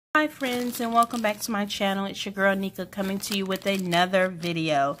Hi friends, and welcome back to my channel. It's your girl Nika coming to you with another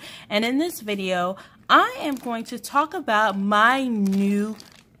video. And in this video, I am going to talk about my new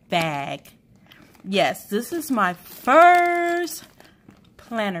bag. Yes, this is my first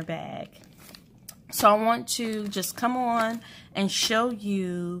planner bag. So I want to just come on and show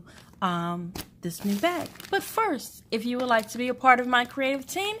you this new bag. But first, if you would like to be a part of my creative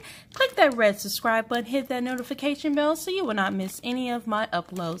team, click that red subscribe button, hit that notification bell so you will not miss any of my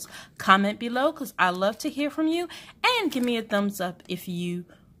uploads. Comment below because I love to hear from you, and give me a thumbs up if you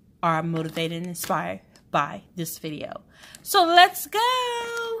are motivated and inspired by this video. So let's go!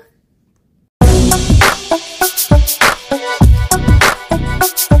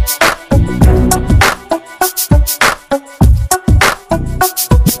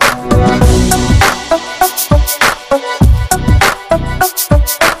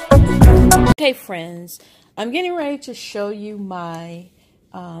 Okay friends, I'm getting ready to show you my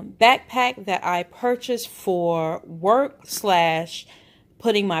backpack that I purchased for work /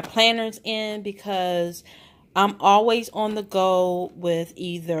 putting my planners in, because I'm always on the go with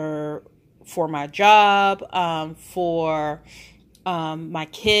either for my job, for my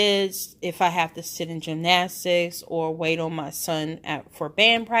kids, if I have to sit in gymnastics or wait on my son for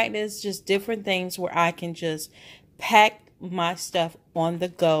band practice, just different things where I can just pack my stuff on the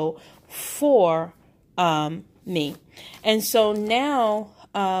go for me. And so now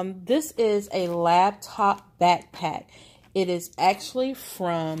this is a laptop backpack. It is actually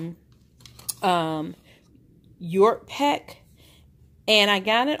from Yorkpack, and I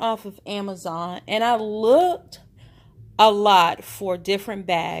got it off of Amazon, and I looked a lot for different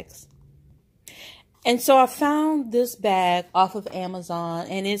bags. And so I found this bag off of Amazon,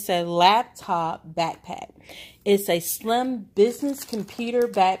 and it's a laptop backpack. It's a slim business computer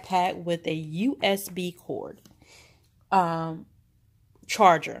backpack with a USB cord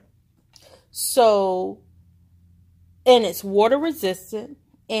charger. So, and it's water resistant,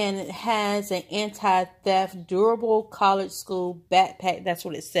 and it has an anti-theft durable college school backpack. That's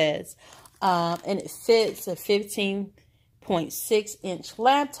what it says. And it fits a 15.6-inch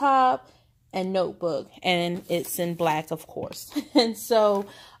laptop and notebook, and it's in black, of course. And so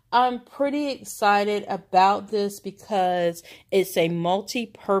I'm pretty excited about this because it's a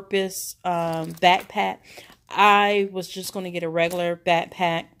multi-purpose backpack. I was just going to get a regular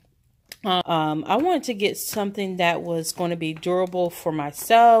backpack. I wanted to get something that was going to be durable for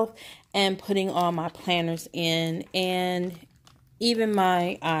myself and putting all my planners in, and even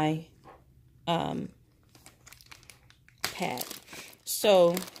my iPad.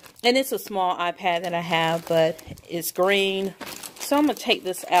 So, and it's a small iPad that I have, but it's green. So I'm going to take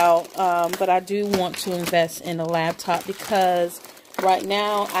this out, but I do want to invest in a laptop because right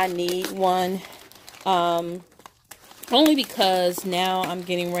now I need one. Only because now I'm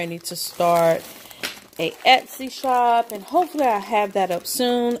getting ready to start a Etsy shop, and hopefully I have that up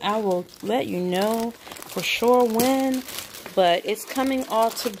soon. I will let you know for sure when, but it's coming all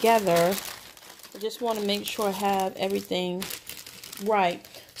together. I just want to make sure I have everything right.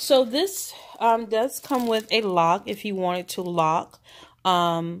 So this does come with a lock if you wanted to lock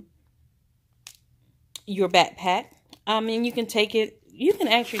your backpack. And you can take it, you can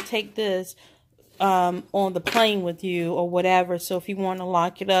actually take this on the plane with you or whatever. So if you want to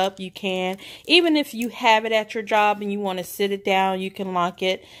lock it up, you can. Even if you have it at your job and you want to sit it down, you can lock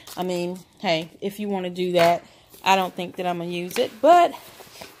it. I mean, hey, if you want to do that, I don't think that I'm going to use it, but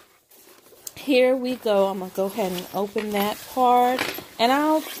here we go. I'm going to go ahead and open that part, and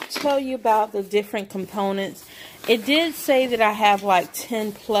I'll tell you about the different components. It did say that I have like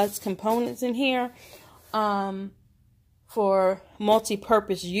 10 plus components in here for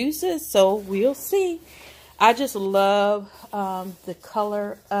multi-purpose uses, so we'll see. I just love the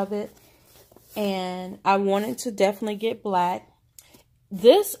color of it, and I wanted to definitely get black.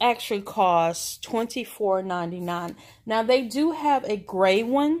 This actually costs $24.99. Now they do have a gray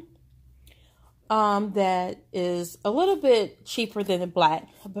one that is a little bit cheaper than the black,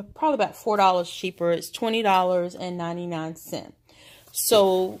 but probably about $4 cheaper. It's $20.99.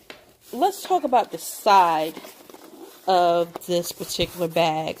 So let's talk about the side of this particular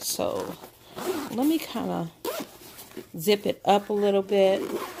bag. So let me kind of zip it up a little bit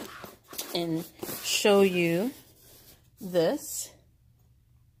and show you this.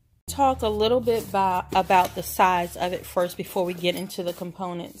 Talk a little bit about the size of it first before we get into the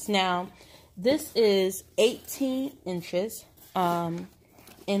components. Now, this is 18 inches in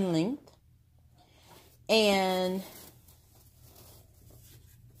length, and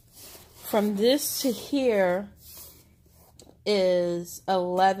from this to here is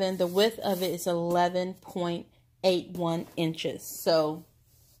 11. The width of it is 11.81 inches. So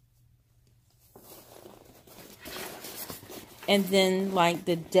And then like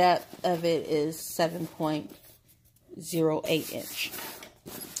the depth of it is 7.08 inch.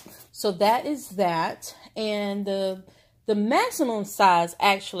 So that is that. And the maximum size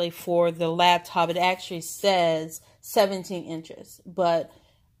actually for the laptop, it actually says 17 inches. But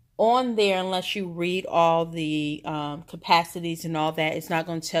on there, unless you read all the capacities and all that, it's not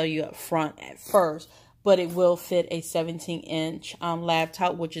going to tell you up front at first. But it will fit a 17-inch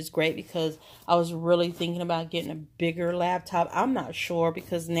laptop, which is great because I was really thinking about getting a bigger laptop. I'm not sure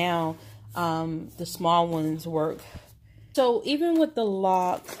because now the small ones work. So even with the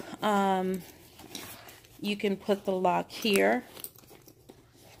lock, you can put the lock here.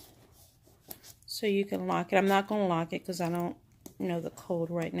 So you can lock it. I'm not going to lock it because I don't know the code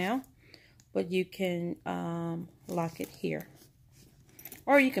right now. But you can lock it here.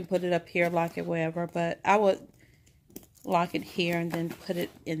 Or you can put it up here, lock it wherever. But I would lock it here and then put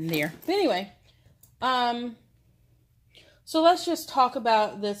it in there. But anyway, so let's just talk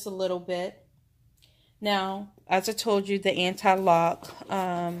about this a little bit. Now, as I told you, the anti-lock,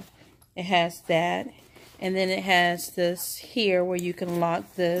 it has that. And then it has this here where you can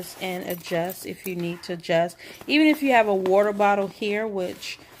lock this and adjust if you need to adjust. Even if you have a water bottle here,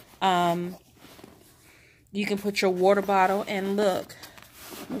 which you can put your water bottle and look.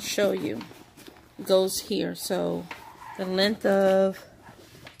 I'll show you. It goes here. So the length of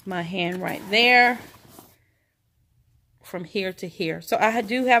my hand right there from here to here. So I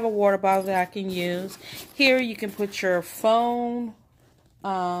do have a water bottle that I can use. Here you can put your phone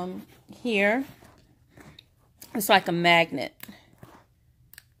here. It's like a magnet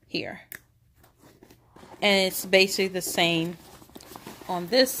here. And it's basically the same on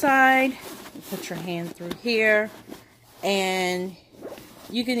this side. You put your hand through here. And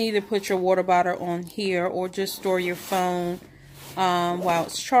you can either put your water bottle on here or just store your phone while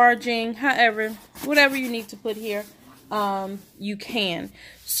it's charging. However, whatever you need to put here, you can.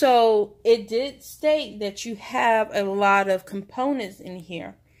 So it did state that you have a lot of components in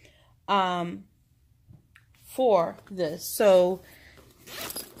here for this. So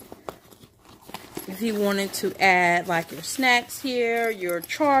if you wanted to add like your snacks here, your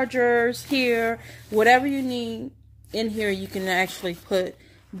chargers here, whatever you need in here, you can actually put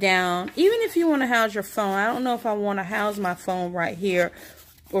down. Even if you want to house your phone, I don't know if I want to house my phone right here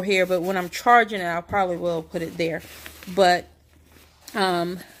or here, but when I'm charging it, I probably will put it there. But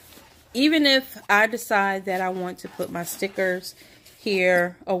even if I decide that I want to put my stickers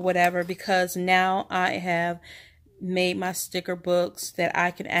here or whatever, because now I have made my sticker books that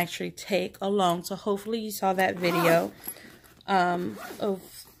I can actually take along. So hopefully you saw that video of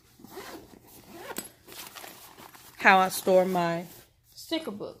how I store my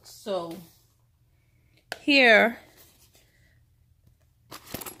sticker books. So here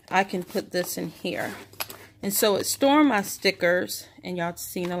I can put this in here. And so it's storing my stickers, and y'all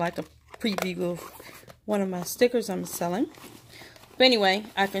seen like a preview of one of my stickers I'm selling. But anyway,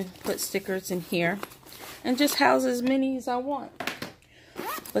 I can put stickers in here and just house as many as I want.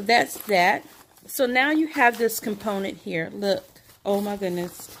 But that's that. So now you have this component here. Look, oh my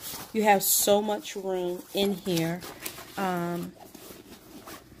goodness, you have so much room in here to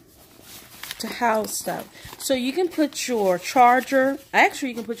house stuff. So you can put your charger, actually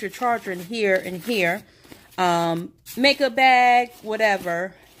you can put your charger in here and here, makeup bag,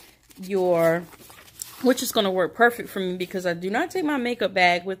 whatever, which is going to work perfect for me because I do not take my makeup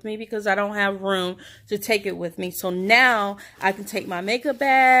bag with me because I don't have room to take it with me. So now I can take my makeup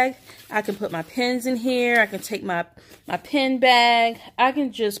bag, I can put my pens in here, I can take my pen bag. I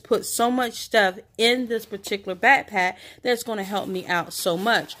can just put so much stuff in this particular backpack that's going to help me out so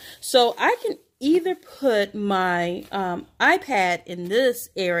much. So I can either put my iPad in this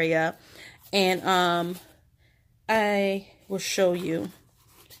area, and I will show you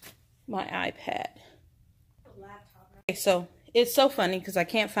my iPad. Okay, so it's so funny because I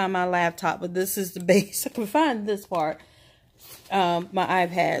can't find my laptop, but this is the base. I can find this part, my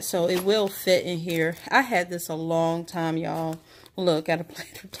iPad, so it will fit in here. I had this a long time, y'all. Look, got a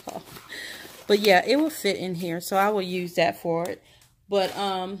planter top. But yeah, it will fit in here, so I will use that for it. But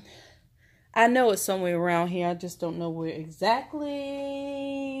I know it's somewhere around here. I just don't know where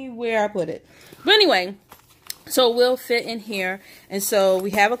exactly where I put it. But anyway, so it will fit in here. And so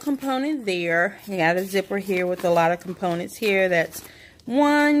we have a component there. You got a zipper here with a lot of components here. That's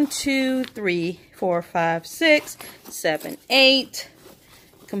 1, 2, 3, 4, 5, 6, 7, 8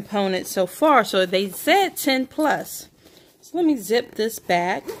 components so far. So they said 10 plus. So let me zip this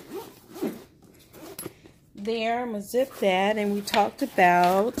back. There, I'm going to zip that. And we talked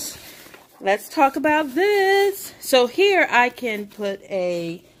about, let's talk about this. So here I can put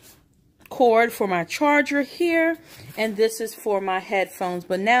a cord for my charger here, and this is for my headphones.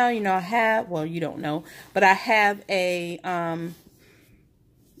 But now, you know, I have, well, you don't know, but I have a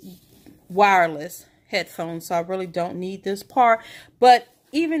wireless headphones, so I really don't need this part. But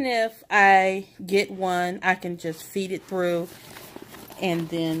even if I get one, I can just feed it through, and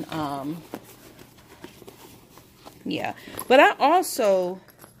then yeah. But I also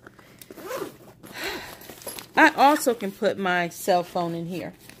can put my cell phone in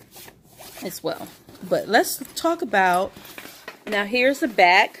here as well. But let's talk about, now here's the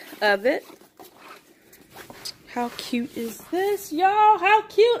back of it. How cute is this, y'all? How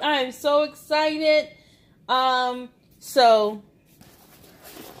cute. I am so excited. So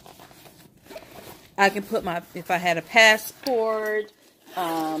I can put my, if I had a passport,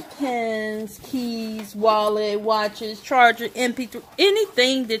 pens, keys, wallet, watches, charger, MP3,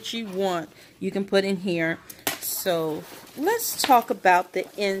 anything that you want, you can put in here. So let's talk about the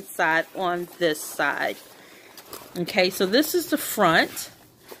inside on this side. Okay, so this is the front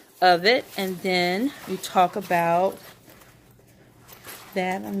of it, and then we talk about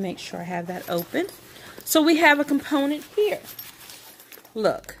that. Let me make sure I have that open. So we have a component here.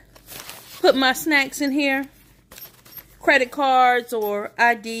 Look, put my snacks in here, credit cards or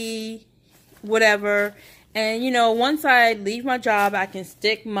ID, whatever. And you know, once I leave my job, I can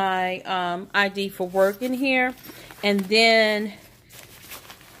stick my ID for work in here. And then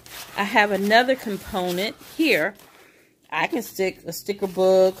I have another component here. I can stick a sticker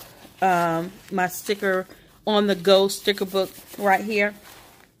book, my sticker on the go sticker book right here.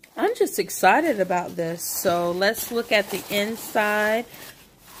 I'm just excited about this. So let's look at the inside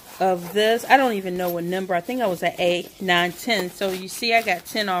of this. I don't even know what number. I think I was at 8, 9, 10. So you see I got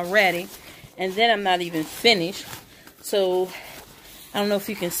 10 already. And then I'm not even finished. So I don't know if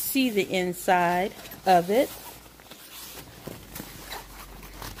you can see the inside of it.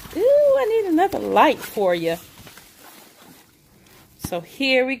 Ooh, I need another light for you. So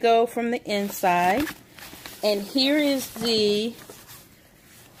here we go from the inside. And here is the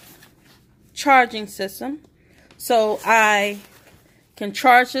charging system. So I can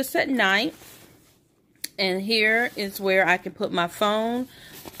charge this at night. And here is where I can put my phone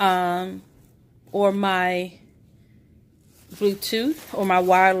or my Bluetooth or my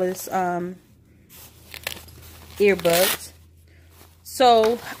wireless earbuds.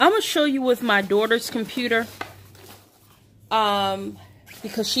 So I'm going to show you with my daughter's computer.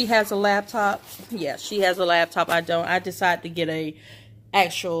 Because she has a laptop. Yeah, she has a laptop. I don't. I decided to get a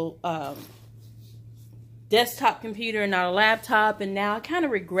actual desktop computer, not a laptop. And now I kind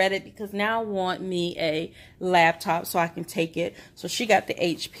of regret it because now I want me a laptop so I can take it. So she got the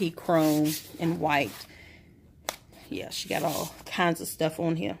HP Chrome in white. Yeah, she got all kinds of stuff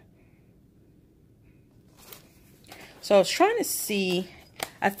on here. So I was trying to see.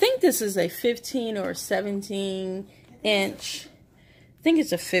 I think this is a 15 or 17 inch. I think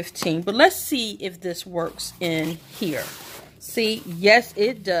it's a 15, but let's see if this works in here. See, yes,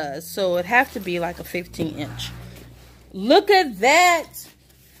 it does. So it have to be like a 15 inch. Look at that.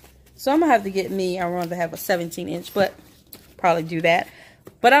 So I'm gonna have to get me, I want to have a 17 inch, but probably do that.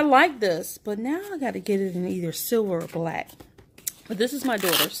 But I like this, but now I got to get it in either silver or black. But this is my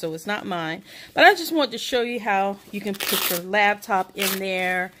daughter, so it's not mine. But I just wanted to show you how you can put your laptop in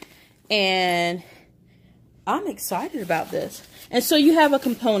there, and I'm excited about this. And so you have a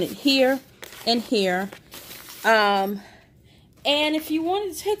component here and here. And if you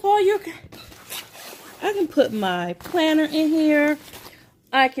wanted to take all your, I can put my planner in here.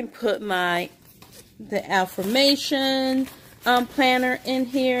 I can put the affirmation planner in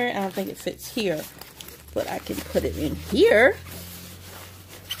here. I don't think it fits here, but I can put it in here.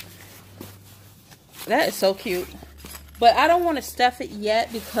 That is so cute. But I don't want to stuff it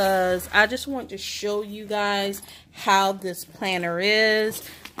yet because I just want to show you guys how this planner is.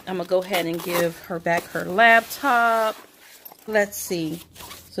 I'm going to go ahead and give her back her laptop. Let's see.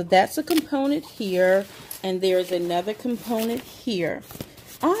 So that's a component here. And there's another component here.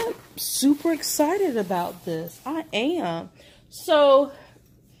 I'm super excited about this. I am. So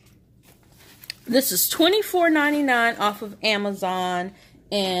this is $24.99 off of Amazon.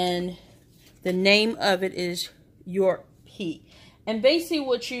 And the name of it is Your Peak. And basically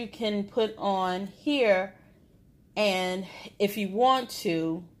what you can put on here, and if you want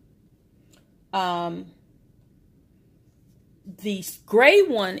to, the gray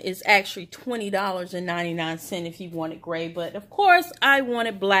one is actually $20.99 if you want it gray. But of course I want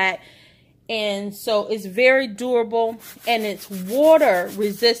it black. And so it's very durable and it's water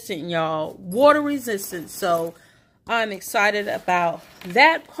resistant, y'all. Water resistant. So I'm excited about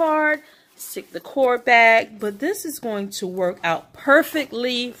that part. stick the cord back, but this is going to work out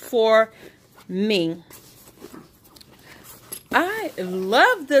perfectly for me. I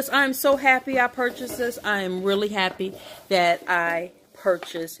love this. I'm so happy I purchased this. I am really happy that I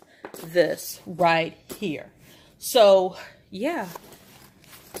purchased this right here. So, yeah.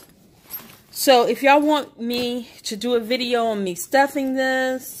 So, if y'all want me to do a video on me stuffing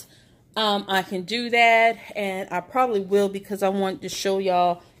this, I can do that. And I probably will, because I want to show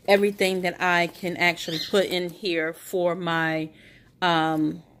y'all everything that I can actually put in here for my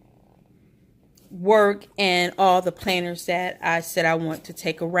work and all the planners that I said I want to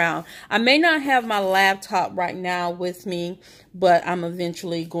take around. I may not have my laptop right now with me, but I'm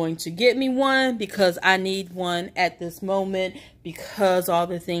eventually going to get me one, because I need one at this moment, because all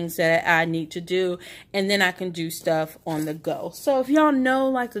the things that I need to do, and then I can do stuff on the go. So if y'all know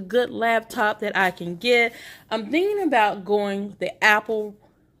like a good laptop that I can get, I'm thinking about going the Apple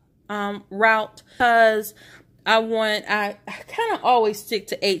route, because I kind of always stick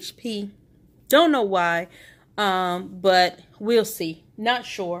to HP. Don't know why, but we'll see. Not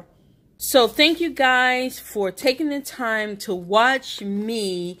sure. So thank you guys for taking the time to watch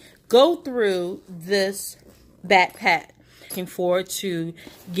me go through this backpack. Looking forward to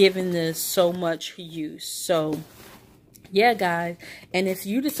giving this so much use. So yeah, guys, and if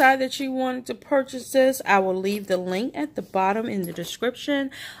you decide that you wanted to purchase this, I will leave the link at the bottom in the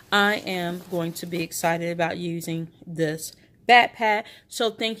description. I am going to be excited about using this backpack. So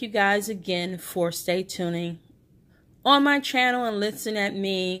thank you guys again for stay tuning on my channel and listen at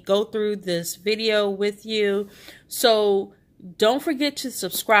me go through this video with you. So don't forget to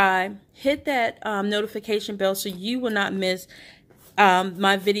subscribe, hit that notification bell so you will not miss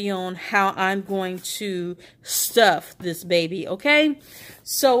my video on how I'm going to stuff this baby. Okay,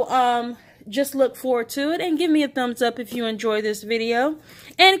 so just look forward to it, and give me a thumbs up if you enjoy this video,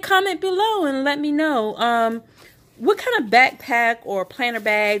 and comment below and let me know what kind of backpack or planner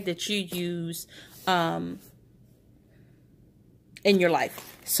bag that you use in your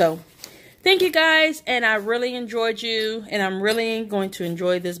life. So thank you guys, and I really enjoyed you, and I'm really going to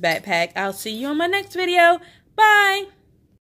enjoy this backpack. I'll see you on my next video. Bye.